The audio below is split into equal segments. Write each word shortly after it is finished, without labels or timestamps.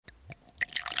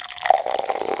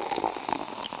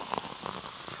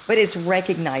but it's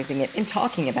recognizing it and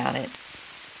talking about it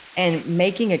and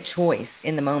making a choice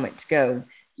in the moment to go,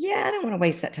 yeah, I don't want to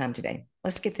waste that time today.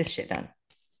 Let's get this shit done.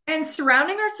 And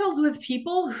surrounding ourselves with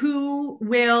people who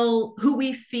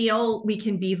we feel we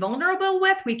can be vulnerable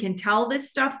with, we can tell this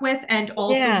stuff with, and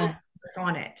also will Yeah. focus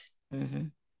on it. Hmm.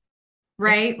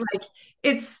 Right? Like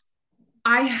it's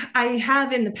I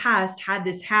have in the past had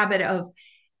this habit of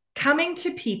coming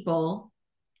to people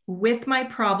with my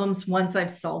problems once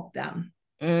I've solved them.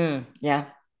 Yeah.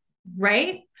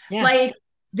 Right? Yeah. Like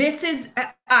this is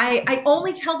I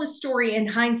only tell the story in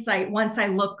hindsight once I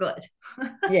look good.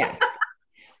 Yes.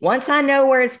 Once I know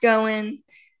where it's going.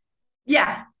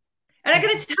 Yeah. And I'm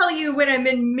going to tell you when I'm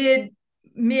in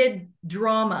mid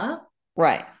drama.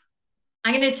 Right.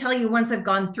 I'm going to tell you once I've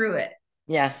gone through it.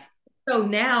 Yeah. So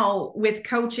now with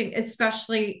coaching,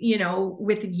 especially,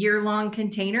 with a year-long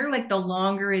container, like the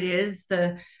longer it is,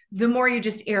 the more you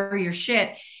just air your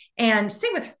shit. And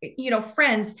same with,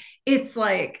 friends, it's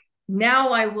like now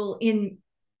I will in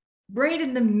right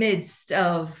in the midst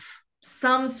of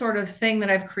some sort of thing that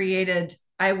I've created,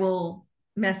 I will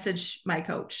message my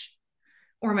coach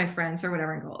or my friends or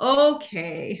whatever and go,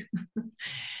 okay,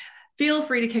 feel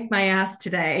free to kick my ass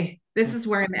today. This is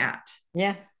where I'm at.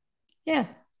 Yeah. Yeah.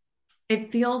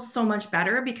 It feels so much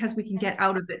better because we can get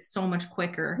out of it so much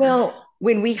quicker. Well,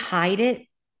 when we hide it,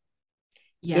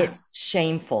 Yeah. it's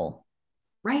shameful.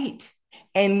 Right.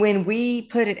 And when we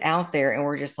put it out there and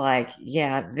we're just like,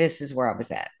 yeah, this is where I was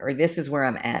at, or this is where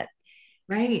I'm at,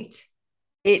 Right.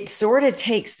 it sort of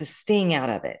takes the sting out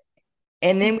of it.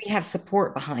 And then It, we have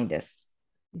support behind us,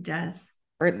 it does.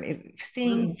 or sting,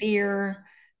 Absolutely. fear,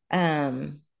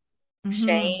 um, Hmm.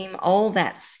 shame, all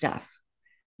that stuff.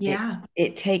 It Yeah.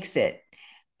 it takes it,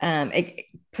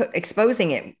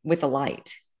 exposing it with the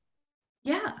light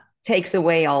Yeah. takes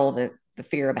away all the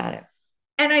fear about it.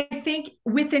 And I think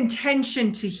with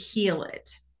intention to heal it,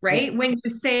 Yeah, right? When you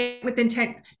say with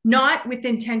intent, not with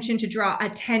intention to draw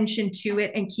attention to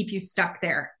it and keep you stuck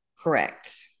there.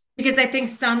 correct. Because I think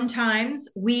sometimes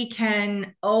we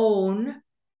can own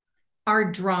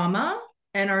our drama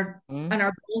and our Mhm. and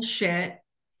our bullshit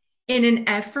in an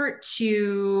effort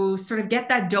to sort of get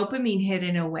that dopamine hit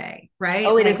in a way, Oh, right?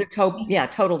 it is Like a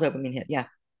total dopamine hit. Yeah,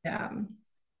 um,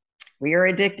 we are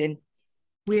addicted.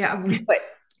 we But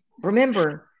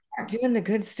remember, doing the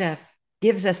good stuff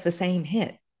gives us the same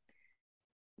hit.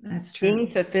 that's true. Being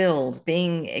fulfilled,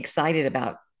 being excited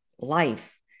about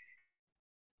life,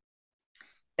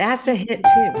 that's a hit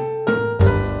too.